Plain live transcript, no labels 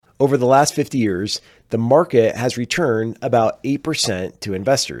Over the last 50 years, the market has returned about 8% to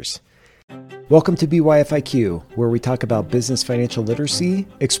investors. Welcome to BYFIQ, where we talk about business financial literacy,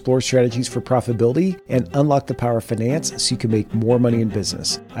 explore strategies for profitability, and unlock the power of finance so you can make more money in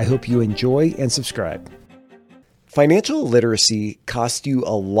business. I hope you enjoy and subscribe. Financial literacy costs you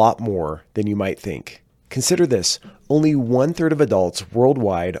a lot more than you might think. Consider this, only 1/3 of adults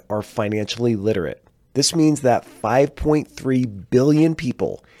worldwide are financially literate. This means that 5.3 billion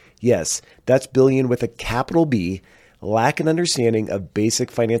people, yes, that's billion with a capital B, lack an understanding of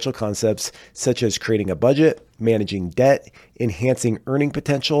basic financial concepts such as creating a budget, managing debt, enhancing earning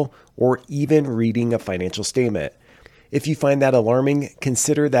potential, or even reading a financial statement. If you find that alarming,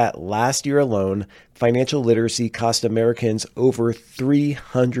 consider that last year alone, financial literacy cost Americans over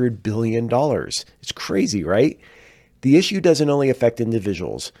 $300 billion. It's crazy, right? The issue doesn't only affect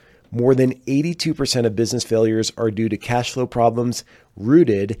individuals. More than 82% of business failures are due to cash flow problems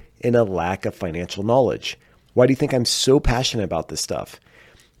rooted in a lack of financial knowledge. Why do you think I'm so passionate about this stuff?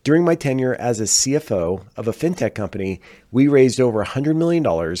 During my tenure as a CFO of a fintech company, we raised over $100 million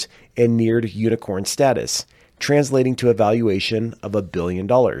and neared unicorn status, translating to a valuation of $1 billion.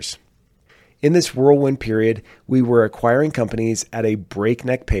 In this whirlwind period, we were acquiring companies at a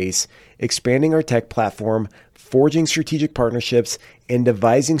breakneck pace, expanding our tech platform, forging strategic partnerships, and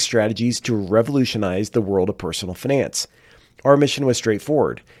devising strategies to revolutionize the world of personal finance. Our mission was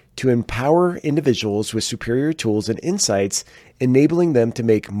straightforward: to empower individuals with superior tools and insights, enabling them to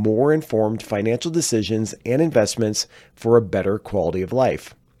make more informed financial decisions and investments for a better quality of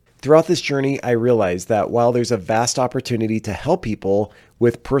life. Throughout this journey, I realized that while there's a vast opportunity to help people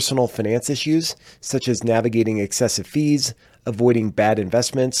with personal finance issues, such as navigating excessive fees, avoiding bad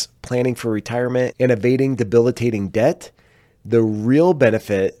investments, planning for retirement, and evading debilitating debt, the real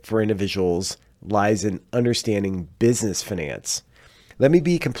benefit for individuals lies in understanding business finance. Let me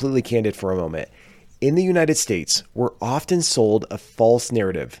be completely candid for a moment. In the United States, we're often sold a false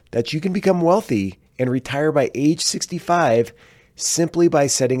narrative that you can become wealthy and retire by age 65 simply by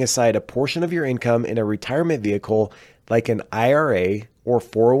setting aside a portion of your income in a retirement vehicle like an IRA or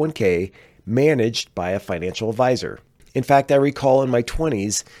 401k managed by a financial advisor. In fact, I recall in my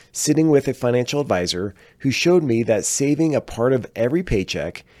 20s sitting with a financial advisor who showed me that saving a part of every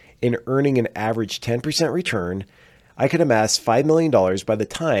paycheck and earning an average 10% return, I could amass $5 million by the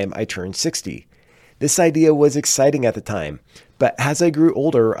time I turned 60. This idea was exciting at the time, but as I grew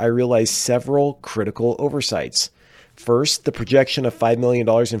older, I realized several critical oversights. First, the projection of $5 million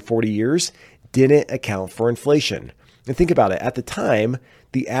in 40 years didn't account for inflation. And think about it, at the time,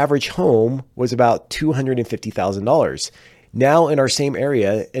 the average home was about $250,000. Now in our same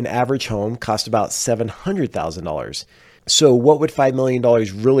area, an average home cost about $700,000. So what would $5 million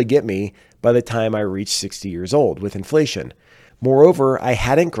really get me by the time I reached 60 years old with inflation? Moreover, I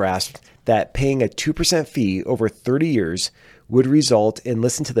hadn't grasped that paying a 2% fee over 30 years would result in,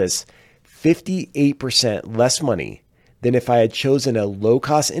 listen to this, 58% less money than if I had chosen a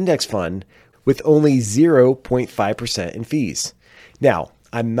low-cost index fund with only 0.5% in fees. Now,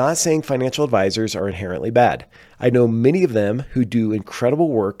 I'm not saying financial advisors are inherently bad. I know many of them who do incredible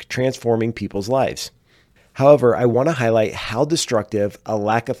work transforming people's lives. However, I want to highlight how destructive a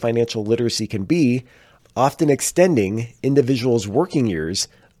lack of financial literacy can be, often extending individuals' working years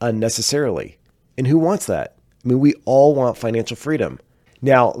unnecessarily. And who wants that? I mean, we all want financial freedom.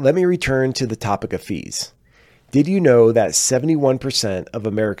 Now, let me return to the topic of fees. Did you know that 71% of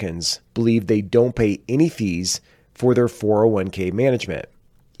Americans believe they don't pay any fees for their 401k management?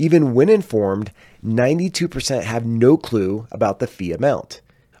 Even when informed, 92% have no clue about the fee amount.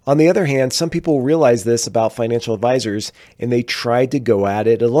 On the other hand, some people realize this about financial advisors and they try to go at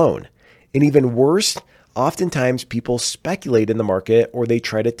it alone. And even worse, oftentimes people speculate in the market or they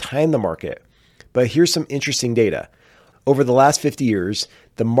try to time the market. But here's some interesting data. Over the last 50 years,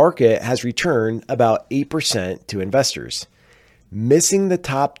 the market has returned about 8% to investors. Missing the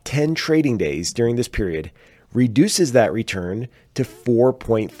top 10 trading days during this period reduces that return to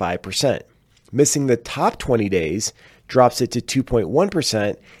 4.5%. Missing the top 20 days drops it to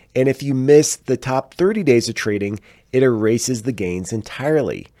 2.1%, and if you miss the top 30 days of trading, it erases the gains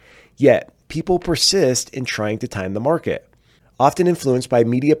entirely. Yet, people persist in trying to time the market, often influenced by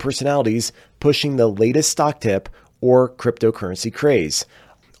media personalities pushing the latest stock tip or cryptocurrency craze,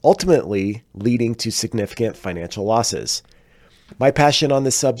 ultimately leading to significant financial losses. My passion on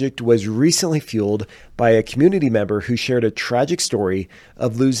this subject was recently fueled by a community member who shared a tragic story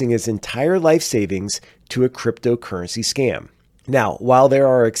of losing his entire life savings to a cryptocurrency scam. Now, while there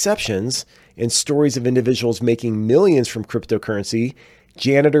are exceptions and stories of individuals making millions from cryptocurrency,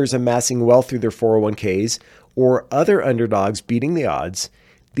 janitors amassing wealth through their 401ks, or other underdogs beating the odds,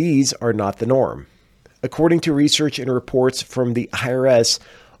 These are not the norm. According to research and reports from the IRS,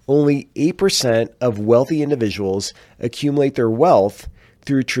 only 8% of wealthy individuals accumulate their wealth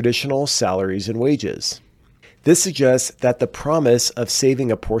through traditional salaries and wages. This suggests that the promise of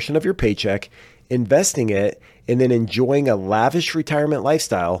saving a portion of your paycheck, investing it, and then enjoying a lavish retirement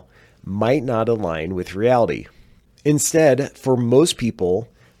lifestyle might not align with reality. Instead, for most people,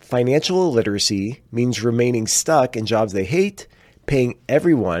 financial illiteracy means remaining stuck in jobs they hate, paying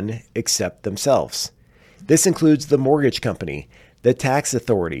everyone except themselves. This includes the mortgage company, the tax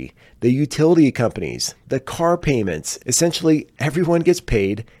authority, the utility companies, the car payments. Essentially, everyone gets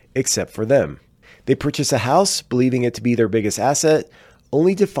paid except for them. They purchase a house believing it to be their biggest asset,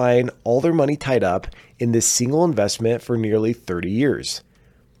 only to find all their money tied up in this single investment for nearly 30 years.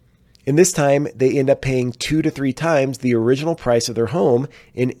 In this time, they end up paying 2 to 3 times the original price of their home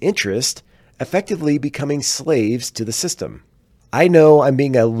in interest, effectively becoming slaves to the system. I know I'm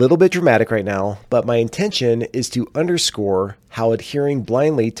being a little bit dramatic right now, but my intention is to underscore how adhering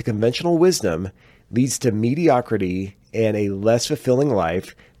blindly to conventional wisdom leads to mediocrity and a less fulfilling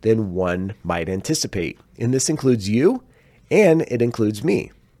life than one might anticipate. And this includes you, and it includes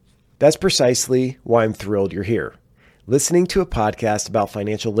me. That's precisely why I'm thrilled you're here, listening to a podcast about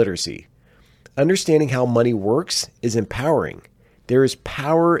financial literacy. Understanding how money works is empowering. There is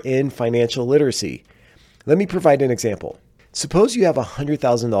power in financial literacy. Let me provide an example. Suppose you have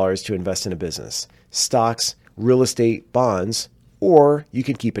 $100,000 to invest in a business, stocks, real estate, bonds, or you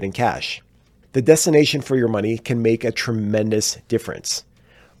can keep it in cash. The destination for your money can make a tremendous difference.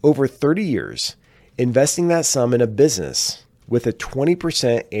 Over 30 years, investing that sum in a business with a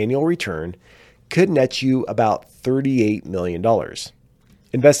 20% annual return could net you about $38 million.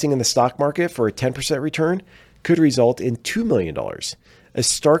 Investing in the stock market for a 10% return could result in $2 million, a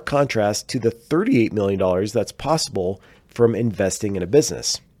stark contrast to the $38 million that's possible from investing in a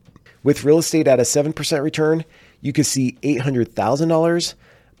business. With real estate at a 7% return, you could see $800,000.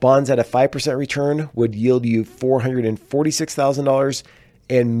 Bonds at a 5% return would yield you $446,000,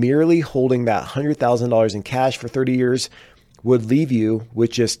 and merely holding that $100,000 in cash for 30 years would leave you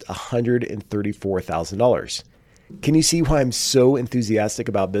with just $134,000. Can you see why I'm so enthusiastic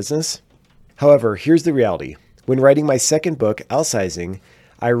about business? However, here's the reality. When writing my second book, Outsizing,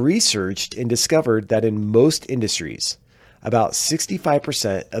 I researched and discovered that in most industries, about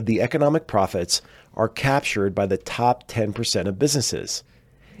 65% of the economic profits are captured by the top 10% of businesses,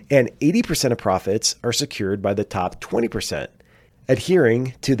 and 80% of profits are secured by the top 20%,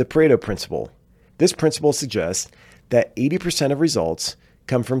 adhering to the Pareto principle. This principle suggests that 80% of results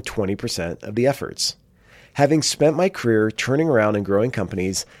come from 20% of the efforts. Having spent my career turning around and growing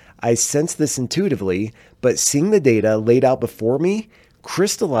companies, I sensed this intuitively, but seeing the data laid out before me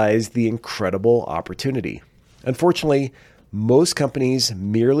crystallized the incredible opportunity. Unfortunately, most companies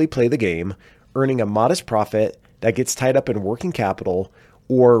merely play the game, earning a modest profit that gets tied up in working capital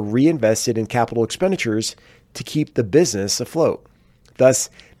or reinvested in capital expenditures to keep the business afloat. Thus,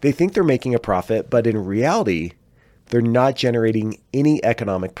 they think they're making a profit, but in reality, they're not generating any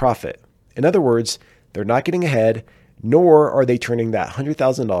economic profit. In other words, they're not getting ahead, nor are they turning that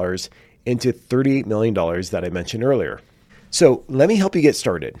 $100,000 into $38 million that I mentioned earlier. So let me help you get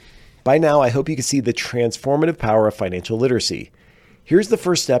started. By now, I hope you can see the transformative power of financial literacy. Here's the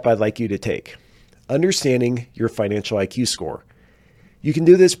first step I'd like you to take: understanding your financial IQ score. You can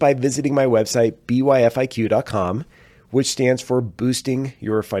do this by visiting my website, byfiq.com, which stands for Boosting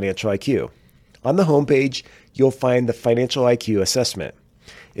Your Financial IQ. On the homepage, you'll find the Financial IQ Assessment.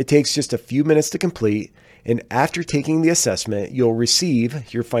 It takes just a few minutes to complete, and after taking the assessment, you'll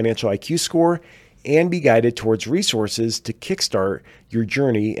receive your financial IQ score and be guided towards resources to kickstart your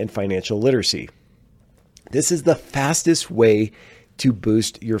journey in financial literacy. This is the fastest way to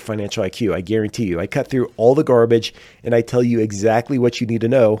boost your financial IQ. I guarantee you. I cut through all the garbage and I tell you exactly what you need to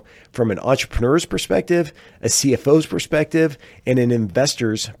know from an entrepreneur's perspective, a CFO's perspective, and an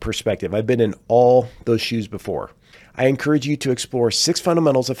investor's perspective. I've been in all those shoes before. I encourage you to explore 6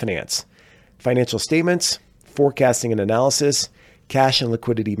 fundamentals of finance: financial statements, forecasting and analysis, cash and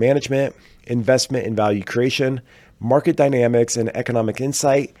liquidity management, investment and value creation, market dynamics and economic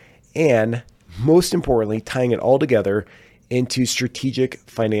insight, and most importantly, tying it all together into strategic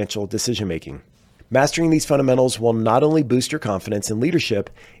financial decision-making. Mastering these fundamentals will not only boost your confidence in leadership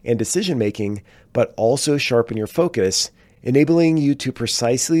and decision-making, but also sharpen your focus, enabling you to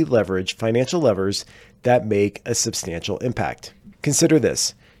precisely leverage financial levers that make a substantial impact. Consider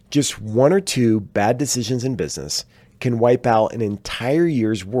this: just 1 or 2 bad decisions in business can wipe out an entire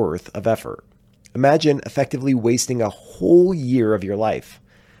year's worth of effort. Imagine effectively wasting a whole year of your life.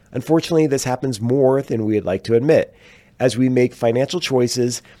 Unfortunately, this happens more than we'd like to admit, as we make financial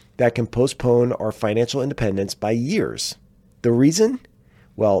choices that can postpone our financial independence by years. The reason?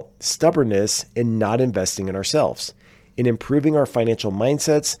 Well, stubbornness in not investing in ourselves, in improving our financial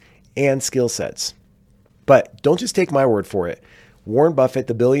mindsets and skill sets. But don't just take my word for it. Warren Buffett,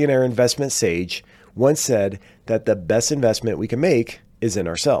 the billionaire investment sage, once said that the best investment we can make is in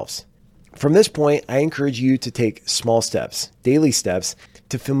ourselves. From this point, I encourage you to take small steps, daily steps,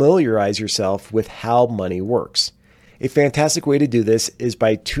 to familiarize yourself with how money works. A fantastic way to do this is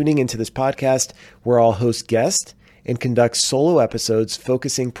by tuning into this podcast where I'll host guests and conduct solo episodes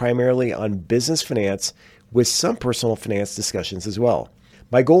focusing primarily on business finance with some personal finance discussions as well.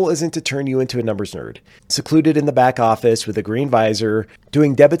 My goal isn't to turn you into a numbers nerd, secluded in the back office with a green visor,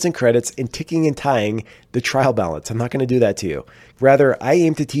 doing debits and credits and ticking and tying the trial balance. I'm not going to do that to you. Rather, I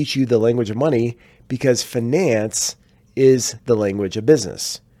aim to teach you the language of money because finance is the language of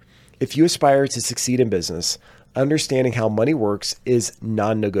business. If you aspire to succeed in business, understanding how money works is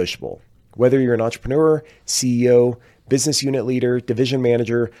non-negotiable. Whether you're an entrepreneur, CEO, business unit leader, division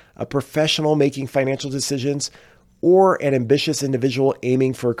manager, a professional making financial decisions, or an ambitious individual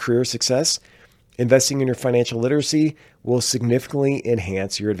aiming for career success, investing in your financial literacy will significantly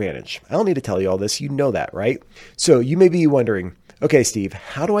enhance your advantage. I don't need to tell you all this. You know that, right? So you may be wondering, okay, Steve,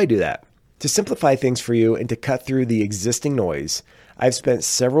 how do I do that? To simplify things for you and to cut through the existing noise, I've spent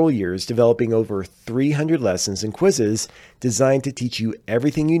several years developing over 300 lessons and quizzes designed to teach you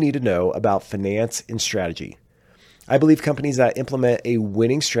everything you need to know about finance and strategy. I believe companies that implement a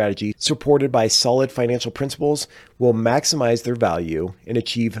winning strategy supported by solid financial principles will maximize their value and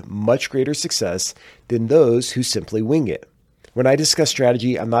achieve much greater success than those who simply wing it. When I discuss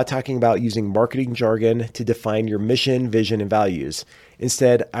strategy, I'm not talking about using marketing jargon to define your mission, vision, and values.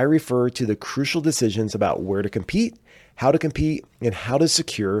 Instead, I refer to the crucial decisions about where to compete, and how to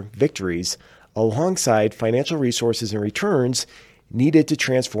secure victories alongside financial resources and returns needed to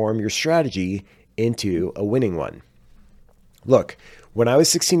transform your strategy into a winning one. Look, when I was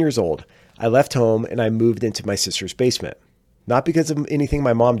 16 years old, I left home and I moved into my sister's basement. Not because of anything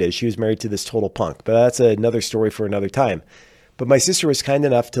my mom did. She was married to this total punk, but that's another story for another time. But my sister was kind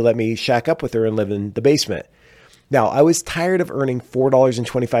enough to let me shack up with her and live in the basement. Now, I was tired of earning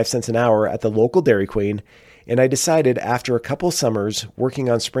 $4.25 an hour at the local Dairy Queen, and I decided after a couple summers working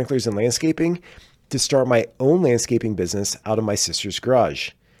on sprinklers and landscaping to start my own landscaping business out of my sister's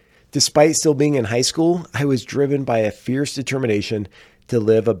garage. Despite still being in high school, I was driven by a fierce determination to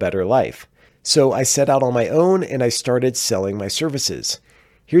live a better life. So I set out on my own and I started selling my services.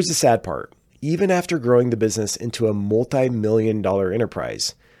 Here's the sad part. Even after growing the business into a multi-million-dollar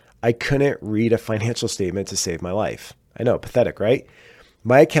enterprise, I couldn't read a financial statement to save my life. I know, pathetic, right?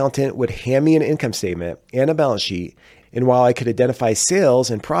 My accountant would hand me an income statement and a balance sheet, and while I could identify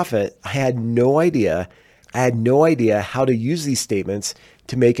sales and profit, I had no idea how to use these statements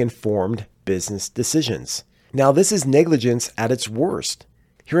to make informed business decisions. Now, this is negligence at its worst.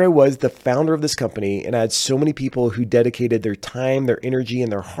 Here I was, the founder of this company, and I had so many people who dedicated their time, their energy,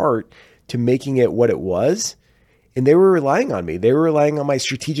 and their heart to making it what it was. And they were relying on me. They were relying on my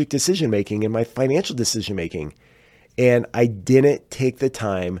strategic decision-making and my financial decision-making. And I didn't take the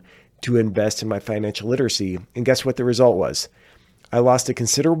time to invest in my financial literacy. And guess what the result was? I lost a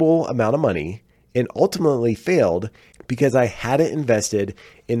considerable amount of money and ultimately failed because I hadn't invested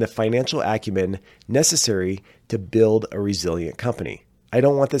in the financial acumen necessary to build a resilient company. I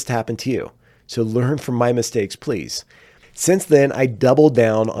don't want this to happen to you. So learn from my mistakes, please. Since then, I doubled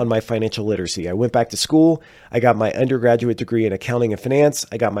down on my financial literacy. I went back to school. I got my undergraduate degree in accounting and finance.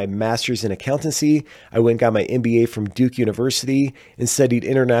 I got my master's in accountancy. I went and got my MBA from Duke University and studied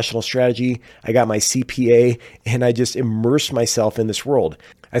international strategy. I got my CPA and I just immersed myself in this world.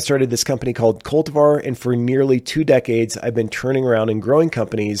 I started this company called Cultivar, and for nearly 2 decades, I've been turning around and growing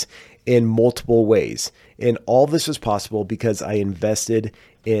companies in multiple ways. And all this was possible because I invested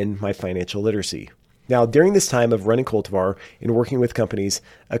in my financial literacy. Now, during this time of running Cultivar and working with companies,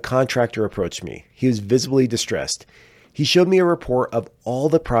 a contractor approached me. He was visibly distressed. He showed me a report of all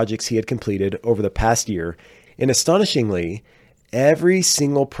the projects he had completed over the past year, and astonishingly, every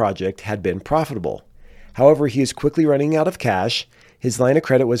single project had been profitable. However, he was quickly running out of cash, his line of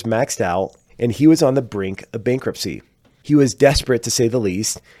credit was maxed out, and he was on the brink of bankruptcy. He was desperate, to say the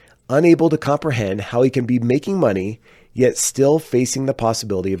least, unable to comprehend how he can be making money, yet still facing the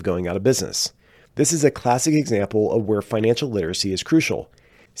possibility of going out of business. This is a classic example of where financial literacy is crucial.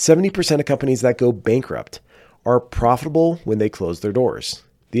 70% of companies that go bankrupt are profitable when they close their doors.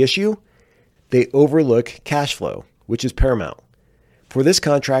 The issue? They overlook cash flow, which is paramount. For this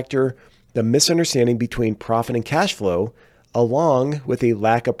contractor, the misunderstanding between profit and cash flow, along with a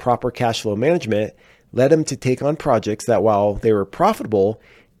lack of proper cash flow management, led him to take on projects that, while they were profitable,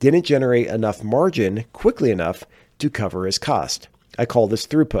 didn't generate enough margin quickly enough to cover his cost. I call this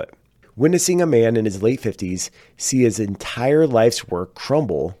throughput. Witnessing a man in his late 50s see his entire life's work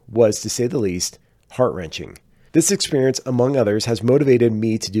crumble was, to say the least, heart-wrenching. This experience, among others, has motivated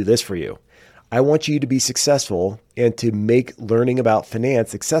me to do this for you. I want you to be successful and to make learning about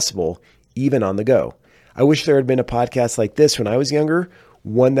finance accessible even on the go. I wish there had been a podcast like this when I was younger,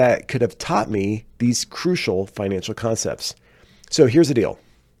 one that could have taught me these crucial financial concepts. So here's the deal.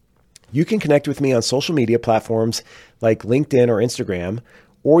 You can connect with me on social media platforms like LinkedIn or Instagram,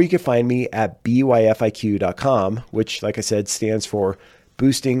 or you can find me at byfiq.com, which, like I said, stands for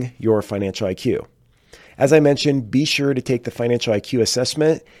Boosting Your Financial IQ. As I mentioned, be sure to take the Financial IQ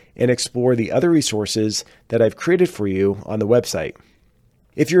assessment and explore the other resources that I've created for you on the website.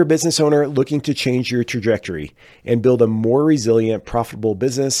 If you're a business owner looking to change your trajectory and build a more resilient, profitable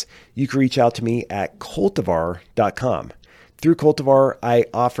business, you can reach out to me at cultivar.com. Through Cultivar, I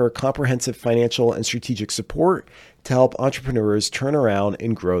offer comprehensive financial and strategic support to help entrepreneurs turn around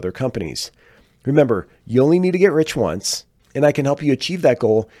and grow their companies. Remember, you only need to get rich once, and I can help you achieve that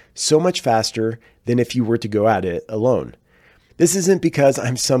goal so much faster than if you were to go at it alone. This isn't because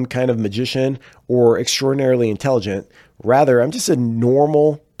I'm some kind of magician or extraordinarily intelligent. Rather, I'm just a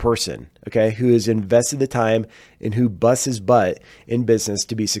normal person, okay, who has invested the time and who busts his butt in business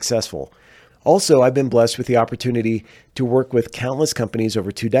to be successful. Also, I've been blessed with the opportunity to work with countless companies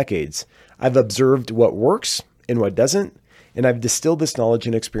over 2 decades. I've observed what works and what doesn't, and I've distilled this knowledge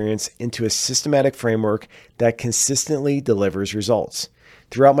and experience into a systematic framework that consistently delivers results.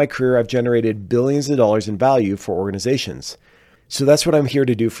 Throughout my career, I've generated billions of dollars in value for organizations. So that's what I'm here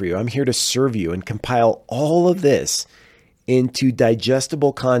to do for you. I'm here to serve you and compile all of this into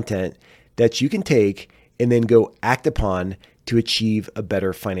digestible content that you can take and then go act upon to achieve a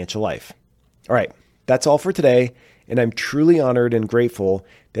better financial life. All right, that's all for today, and I'm truly honored and grateful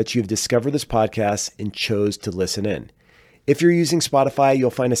that you've discovered this podcast and chose to listen in. If you're using Spotify,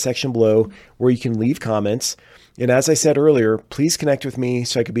 you'll find a section below where you can leave comments. And as I said earlier, please connect with me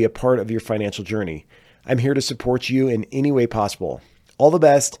so I could be a part of your financial journey. I'm here to support you in any way possible. All the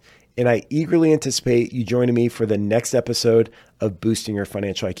best, and I eagerly anticipate you joining me for the next episode of Boosting Your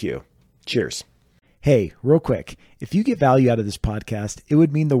Financial IQ. Cheers. Hey, real quick, if you get value out of this podcast, it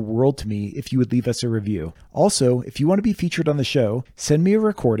would mean the world to me if you would leave us a review. Also, if you want to be featured on the show, send me a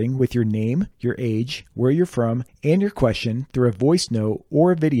recording with your name, your age, where you're from, and your question through a voice note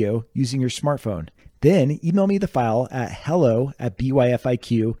or a video using your smartphone. Then email me the file at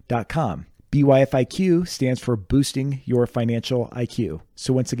hello@byfiq.com. BYFIQ stands for Boosting Your Financial IQ.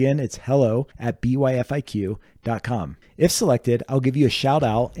 So once again, it's hello@byfiq.com. If selected, I'll give you a shout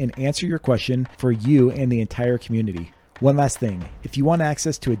out and answer your question for you and the entire community. One last thing, if you want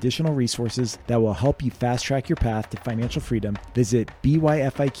access to additional resources that will help you fast track your path to financial freedom, visit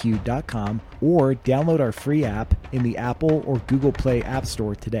byfiq.com or download our free app in the Apple or Google Play App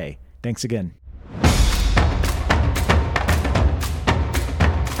Store today. Thanks again.